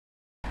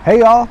Hey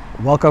y'all,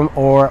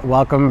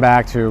 welcome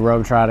back to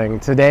Robe Trotting.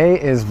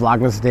 Today is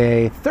Vlogmas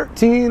Day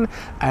 13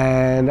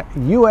 and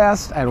you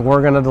asked and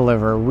we're gonna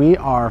deliver. We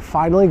are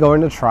finally going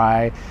to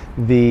try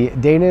the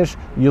Danish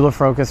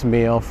Julefrokost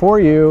meal for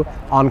you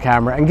on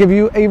camera and give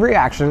you a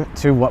reaction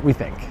to what we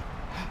think.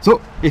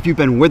 So if you've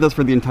been with us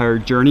for the entire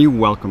journey,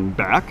 welcome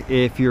back.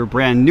 If you're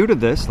brand new to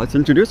this, let's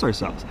introduce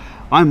ourselves.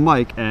 I'm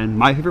Mike and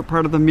my favorite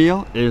part of the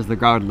meal is the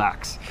garlic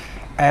lax.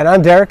 And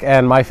I'm Derek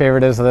and my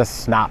favorite is the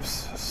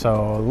snaps.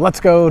 So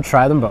let's go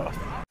try them both.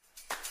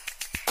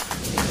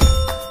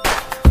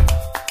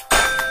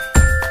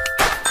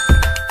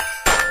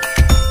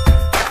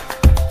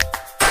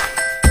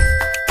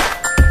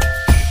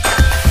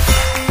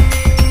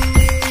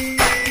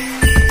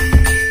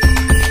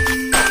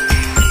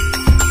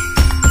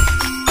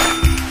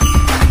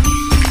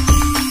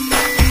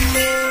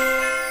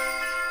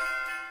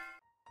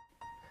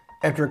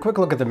 After a quick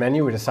look at the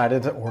menu, we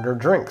decided to order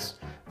drinks.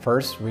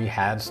 First, we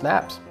had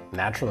snaps,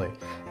 naturally,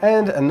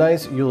 and a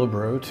nice Jule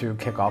brew to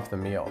kick off the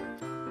meal.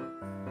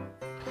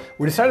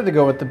 We decided to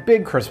go with the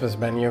big Christmas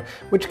menu,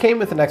 which came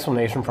with an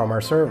explanation from our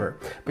server,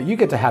 but you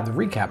get to have the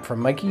recap from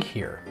Mikey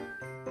here.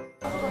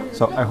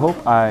 So I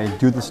hope I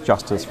do this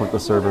justice what the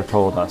server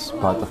told us,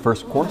 but the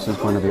first course is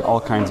going to be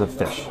all kinds of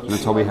fish, and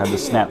until we have the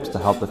snaps to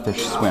help the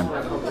fish swim.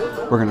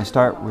 We're going to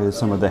start with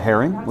some of the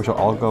herring, which will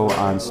all go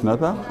on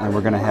smørrebrød, and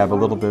we're going to have a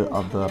little bit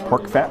of the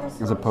pork fat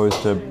as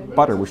opposed to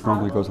butter, which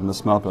normally goes on the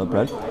smørrebrød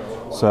bread.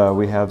 So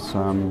we have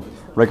some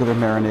regular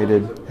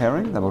marinated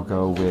herring that will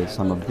go with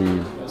some of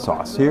the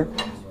sauce here.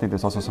 I think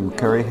there's also some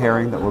curry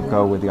herring that will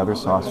go with the other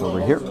sauce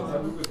over here.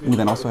 And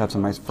then also have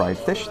some nice fried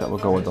fish that will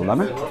go with the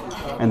lemon.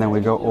 And then we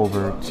go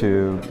over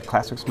to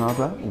classic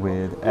smørrebrød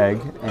with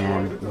egg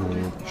and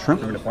with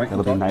shrimp.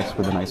 That'll be nice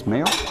with a nice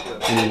mayo.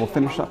 And then we'll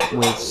finish up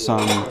with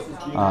some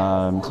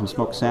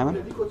smoked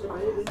salmon.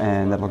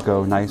 And that'll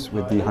go nice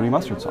with the honey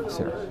mustard sauce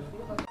here.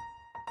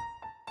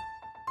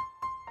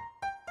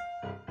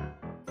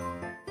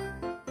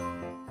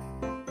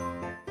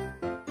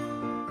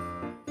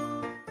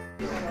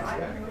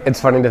 It's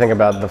funny to think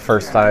about the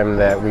first time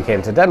that we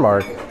came to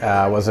Denmark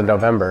was in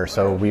November,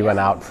 so we went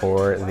out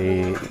for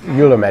the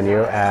Jule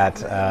menu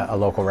at a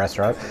local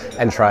restaurant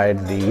and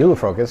tried the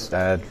Julefrokost,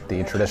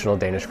 the traditional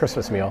Danish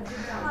Christmas meal.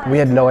 We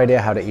had no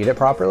idea how to eat it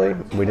properly.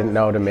 We didn't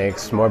know to make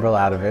smørrebrød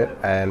out of it,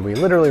 and we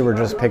literally were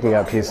just picking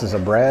up pieces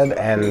of bread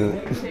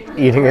and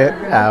eating it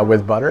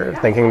with butter,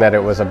 thinking that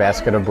it was a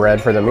basket of bread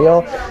for the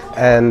meal,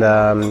 and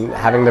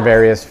having the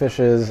various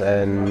fishes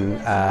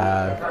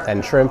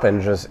and shrimp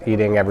and just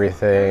eating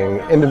everything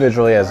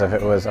individually as if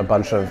it was a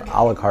bunch of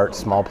a la carte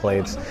small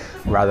plates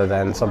rather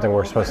than something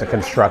we're supposed to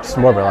construct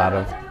smørrebrød out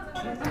of.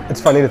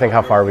 It's funny to think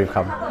how far we've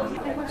come.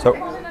 So,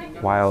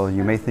 while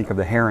you may think of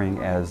the herring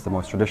as the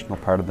most traditional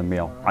part of the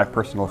meal, my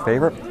personal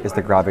favorite is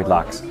the garlic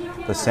lax.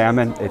 The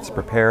salmon, it's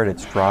prepared,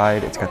 it's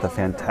dried, it's got the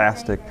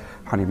fantastic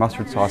honey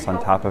mustard sauce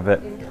on top of it.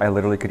 I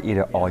literally could eat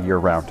it all year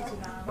round,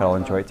 but I'll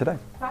enjoy it today.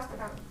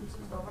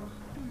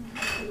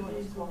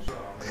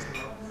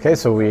 Okay,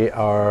 so we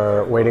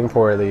are waiting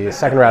for the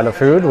second round of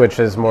food, which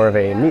is more of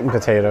a meat and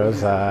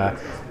potatoes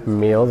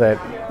meal that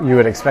you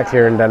would expect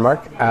here in Denmark.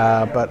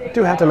 But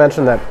do have to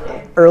mention that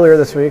earlier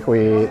this week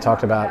we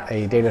talked about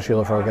a Danish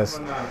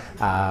Julefrokost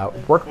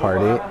work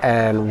party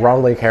and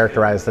wrongly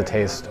characterized the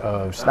taste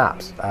of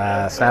snaps.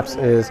 Snaps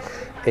is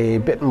a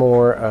bit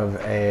more of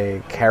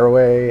a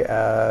caraway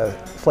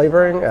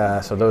flavoring,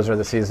 so those are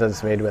the seeds that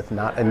it's made with,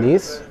 not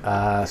anise.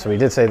 So we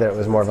did say that it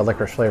was more of a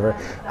licorice flavor.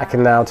 I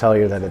can now tell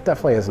you that it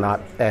definitely is not,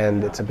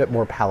 and it's a bit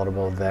more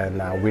palatable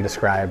than we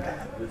described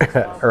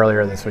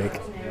earlier this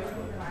week.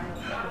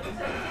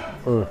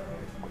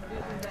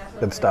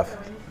 Good stuff.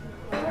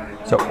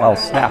 So while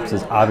snaps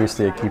is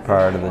obviously a key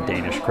part of the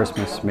Danish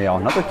Christmas meal,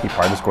 another key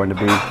part is going to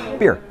be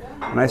beer.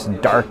 A nice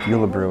dark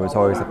Jule brew is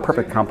always the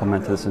perfect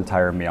complement to this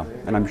entire meal.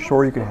 And I'm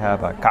sure you could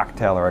have a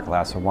cocktail or a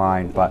glass of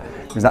wine, but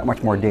there's not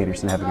much more Danish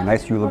than having a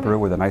nice Jule brew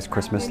with a nice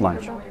Christmas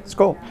lunch.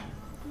 Skål!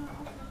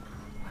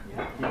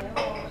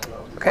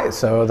 Okay,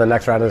 so the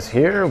next round is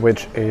here,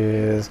 which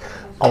is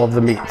all of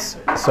the meats.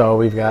 So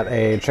we've got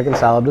a chicken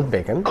salad with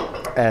bacon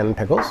and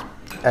pickles,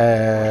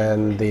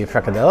 and the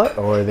frikadelle,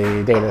 or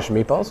the Danish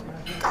meatballs.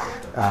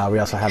 We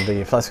also have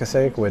the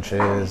flæskesteg, which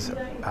is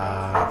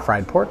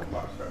fried pork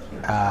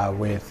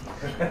with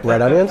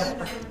red onions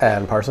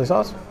and parsley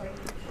sauce,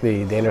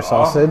 the Danish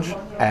sausage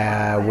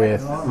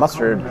with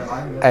mustard,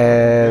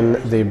 and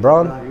the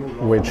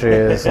brawn, which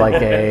is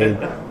like a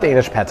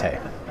Danish pate.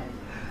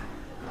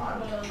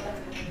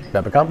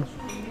 Welcome.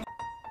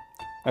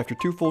 After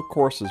 2 full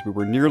courses, we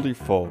were nearly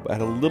full, but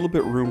had a little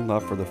bit room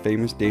left for the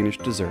famous Danish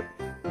dessert,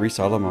 ris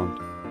à l'amande.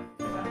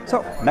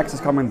 So, next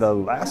is coming the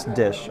last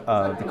dish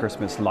of the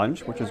Christmas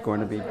lunch, which is going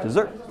to be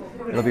dessert.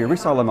 It'll be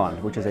ris à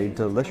l'amande, which is a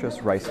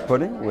delicious rice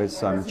pudding with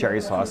some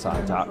cherry sauce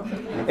on top.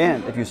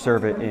 And if you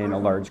serve it in a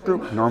large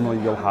group,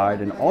 normally you'll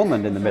hide an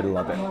almond in the middle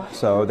of it.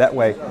 So that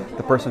way,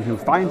 the person who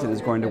finds it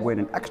is going to win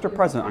an extra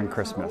present on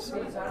Christmas.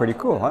 Pretty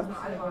cool, huh?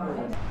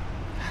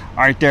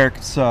 All right, Derek,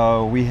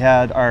 so we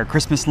had our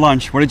Christmas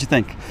lunch. What did you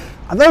think?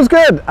 That was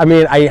good. I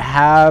mean, I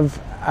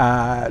have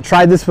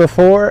tried this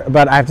before,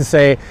 but I have to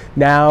say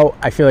now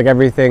I feel like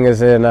everything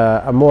is in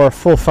a more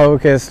full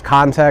focused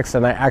context,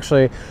 and I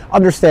actually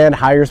understand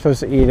how you're supposed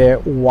to eat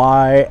it,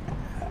 why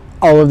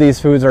all of these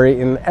foods are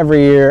eaten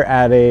every year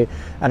at a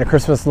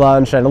Christmas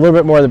lunch, and a little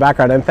bit more of the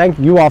background. And thank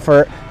you all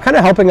for kind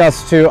of helping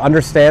us to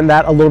understand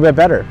that a little bit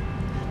better.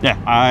 Yeah,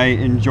 I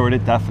enjoyed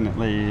it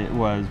definitely. It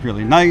was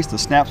really nice. The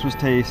snaps was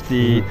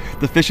tasty.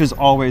 The fish is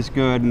always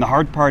good. And the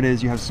hard part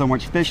is you have so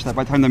much fish that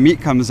by the time the meat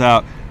comes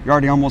out, you're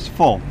already almost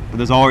full. But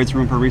there's always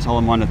room for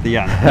reselling one at the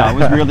end. No, it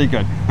was really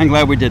good. I'm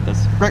glad we did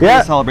this. Great way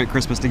to celebrate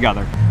Christmas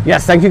together.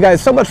 Yes, thank you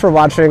guys so much for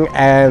watching,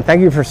 and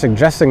thank you for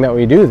suggesting that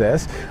we do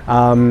this.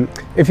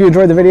 If you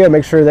enjoyed the video,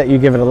 make sure that you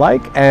give it a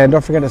like, and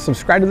don't forget to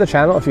subscribe to the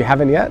channel if you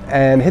haven't yet,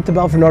 and hit the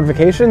bell for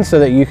notifications so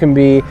that you can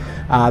be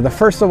the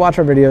first to watch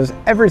our videos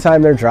every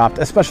time they're dropped,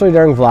 especially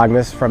during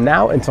Vlogmas from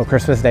now until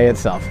Christmas Day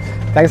itself.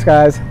 Thanks,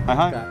 guys.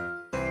 Hi.